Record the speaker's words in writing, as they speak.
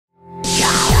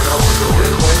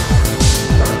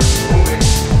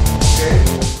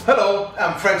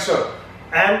Frank Soto.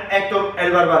 And Hector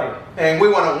El Barbario. And we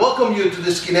want to welcome you to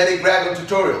this Kinetic Dragon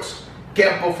tutorials.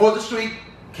 Kenpo for the street,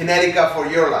 Kinetica for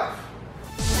your life.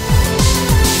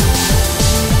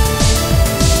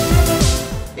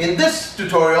 In this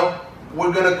tutorial,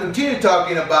 we're going to continue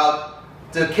talking about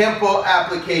the Kenpo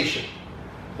application.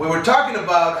 We were talking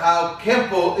about how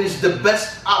Kenpo is the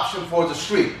best option for the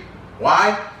street.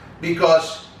 Why?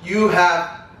 Because you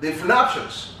have different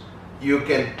options. You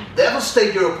can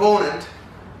devastate your opponent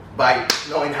by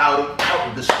knowing how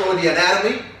to destroy the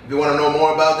anatomy. If you want to know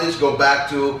more about this, go back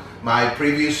to my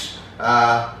previous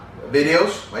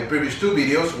videos, my previous two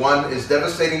videos. One is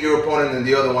devastating your opponent and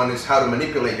the other one is how to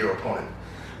manipulate your opponent,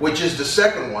 which is the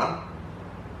second one,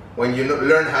 when you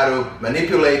learn how to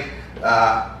manipulate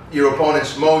your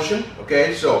opponent's motion.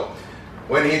 Okay, so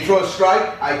when he throws a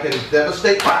strike, I can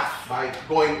devastate by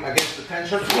going against the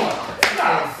tension,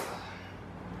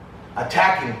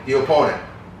 attacking the opponent,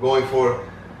 going for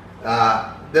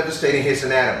devastating his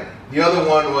anatomy. The other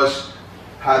one was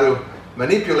how to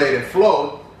manipulate and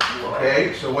float.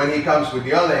 Okay, so when he comes with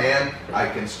the other hand, I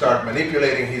can start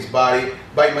manipulating his body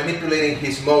by manipulating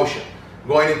his motion,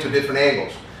 going into different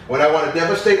angles. When I want to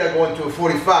devastate, I go into a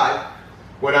 45.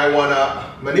 When I want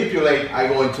to manipulate, I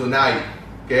go into 90.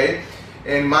 Okay,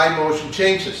 and my motion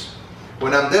changes.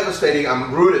 When I'm devastating,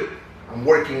 I'm rooted. I'm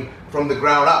working from the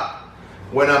ground up.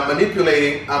 When I'm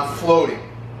manipulating, I'm floating.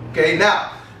 Okay,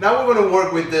 now we're going to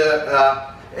work with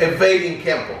the evading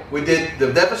Kenpo. We did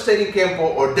the devastating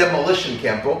Kenpo or demolition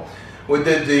Kenpo. We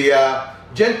did the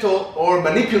gentle or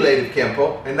manipulative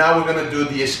Kenpo, and now we're going to do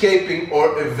the escaping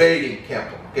or evading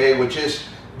Kenpo. Okay, which is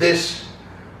this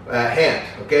hand.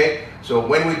 Okay, so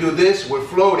when we do this, we're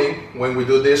floating. When we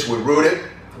do this, we're rooted.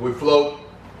 We float,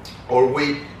 or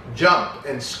we jump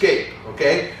and escape.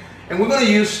 Okay, and we're going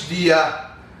to use the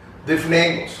different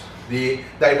angles, the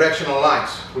directional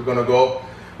lines.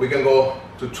 We can go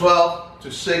to 12,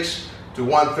 to 6, to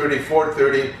 130,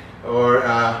 430, or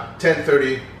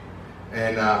 1030,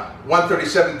 and 130,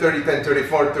 730, 1030,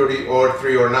 430, or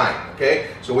 3 or 9.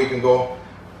 Okay, so we can go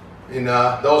in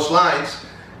those lines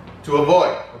to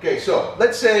avoid. Okay, so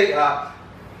let's say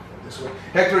this way.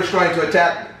 Hector is trying to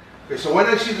attack me. Okay, so when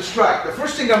I see the strike, the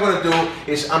first thing I'm going to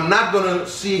do is I'm not going to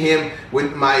see him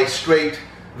with my straight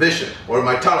vision or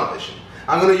my tunnel vision.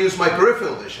 I'm going to use my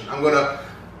peripheral vision. I'm going to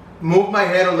move my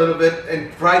head a little bit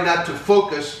and try not to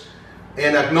focus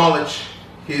and acknowledge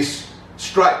his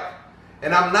strike.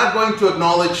 And I'm not going to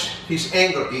acknowledge his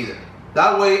anger either.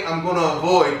 That way I'm going to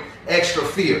avoid extra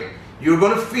fear. You're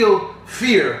going to feel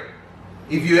fear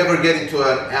if you ever get into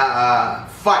a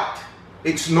fight.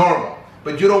 It's normal,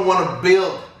 but you don't want to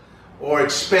build or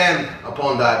expand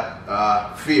upon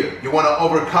that fear. You want to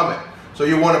overcome it. So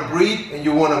you want to breathe and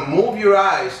you want to move your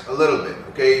eyes a little bit.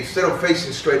 Okay, instead of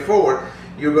facing straight forward,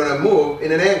 you're going to move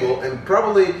in an angle, and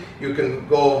probably you can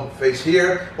go face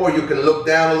here, or you can look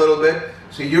down a little bit.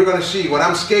 So you're going to see, when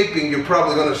I'm escaping, you're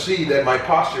probably going to see that my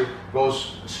posture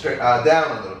goes straight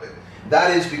down a little bit.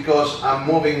 That is because I'm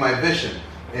moving my vision,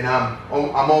 and I'm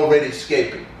already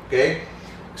escaping. Okay,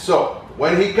 so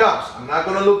when he comes, I'm not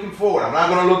going to look him forward. I'm not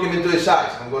going to look him into his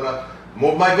eyes. I'm going to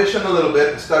move my vision a little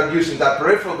bit and start using that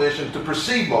peripheral vision to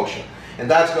perceive motion,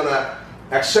 and that's going to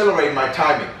accelerate my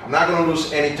timing. I'm not going to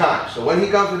lose any time. So when he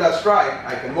comes with that strike,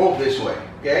 I can move this way.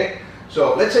 Okay,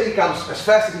 so let's say he comes as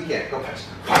fast as he can. Go fast.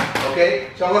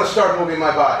 Okay, so I'm going to start moving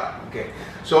my body. Okay,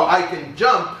 so I can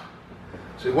jump.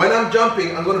 So when I'm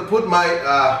jumping, I'm going to put my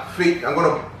feet, I'm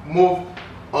going to move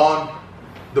on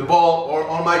the ball or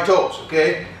on my toes.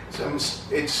 Okay, so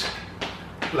it's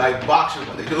like boxers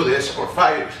when they do this, or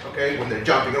fighters, okay, when they're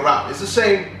jumping around. It's the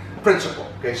same principle.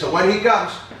 Okay, so when he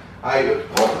comes, I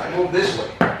move this way.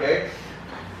 Okay,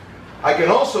 I can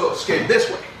also escape this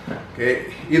way.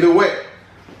 Okay, either way.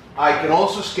 I can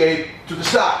also escape to the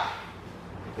side,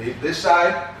 okay? This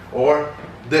side or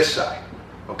this side.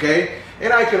 Okay,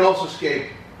 and I can also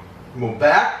escape, move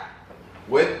back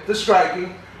with the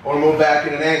striking, or move back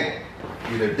in an angle,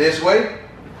 either this way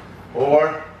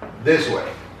or this way.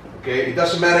 Okay, it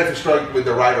doesn't matter if you strike with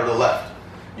the right or the left.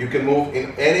 You can move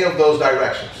in any of those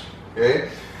directions. Okay,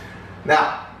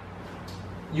 now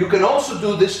you can also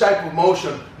do this type of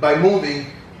motion by moving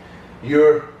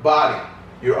your body,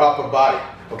 your upper body.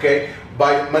 Okay,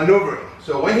 by maneuvering.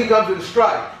 So when he comes with a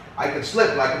strike, I can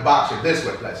slip like a boxer this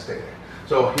way. Let's take it.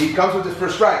 So he comes with his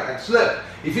first strike, I can slip.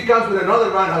 If he comes with another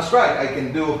roundhouse strike, I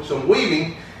can do some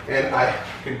weaving and I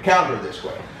can counter this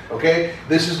way. Okay,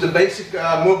 this is the basic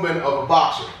movement of a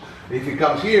boxer. If he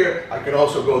comes here, I can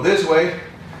also go this way,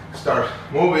 start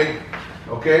moving,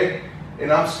 okay, and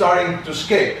I'm starting to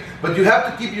escape. But you have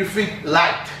to keep your feet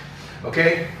light,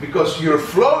 okay, because you're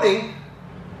floating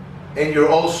and you're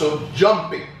also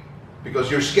jumping because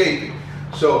you're escaping.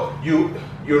 So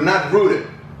you're not rooted.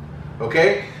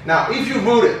 Okay? Now, if you're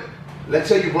rooted, let's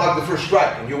say you block the first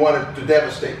strike and you want it to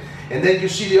devastate, and then you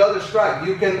see the other strike,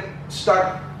 you can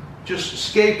start just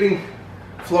escaping,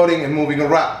 floating, and moving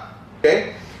around.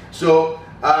 Okay? So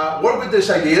work with these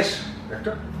ideas.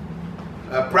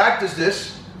 Practice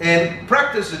this, and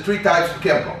practice the 3 types of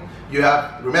Kenpo. You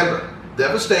have, remember,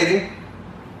 devastating,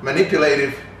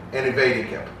 manipulative, and evading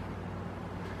Kenpo.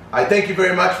 I thank you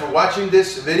very much for watching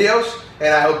these videos,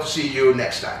 and I hope to see you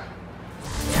next time.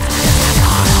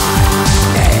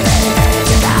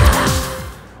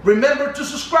 Remember to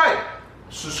subscribe.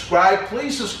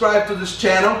 Please subscribe to this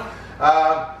channel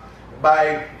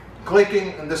by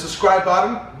clicking on the subscribe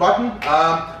button.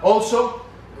 Also,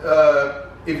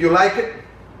 if you like it,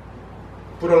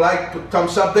 put a like, put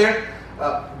thumbs up there.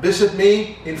 Visit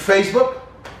me in Facebook,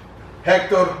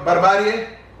 Hector Barbarie,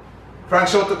 Frank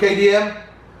Soto KDM.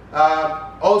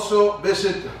 Also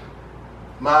visit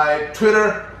my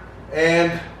Twitter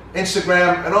and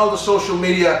Instagram and all the social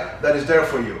media that is there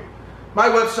for you. My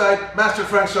website,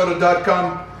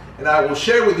 masterfranksoto.com, and I will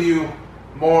share with you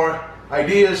more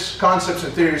ideas, concepts,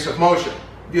 and theories of motion.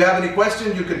 If you have any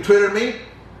questions, you can Twitter me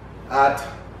at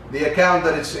the account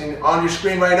that is on your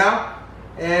screen right now,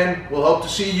 and we'll hope to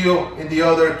see you in the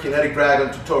other Kinetic Dragon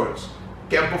tutorials.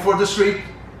 Kenpo for the street,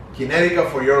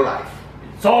 Kinetica for your life.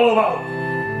 It's all about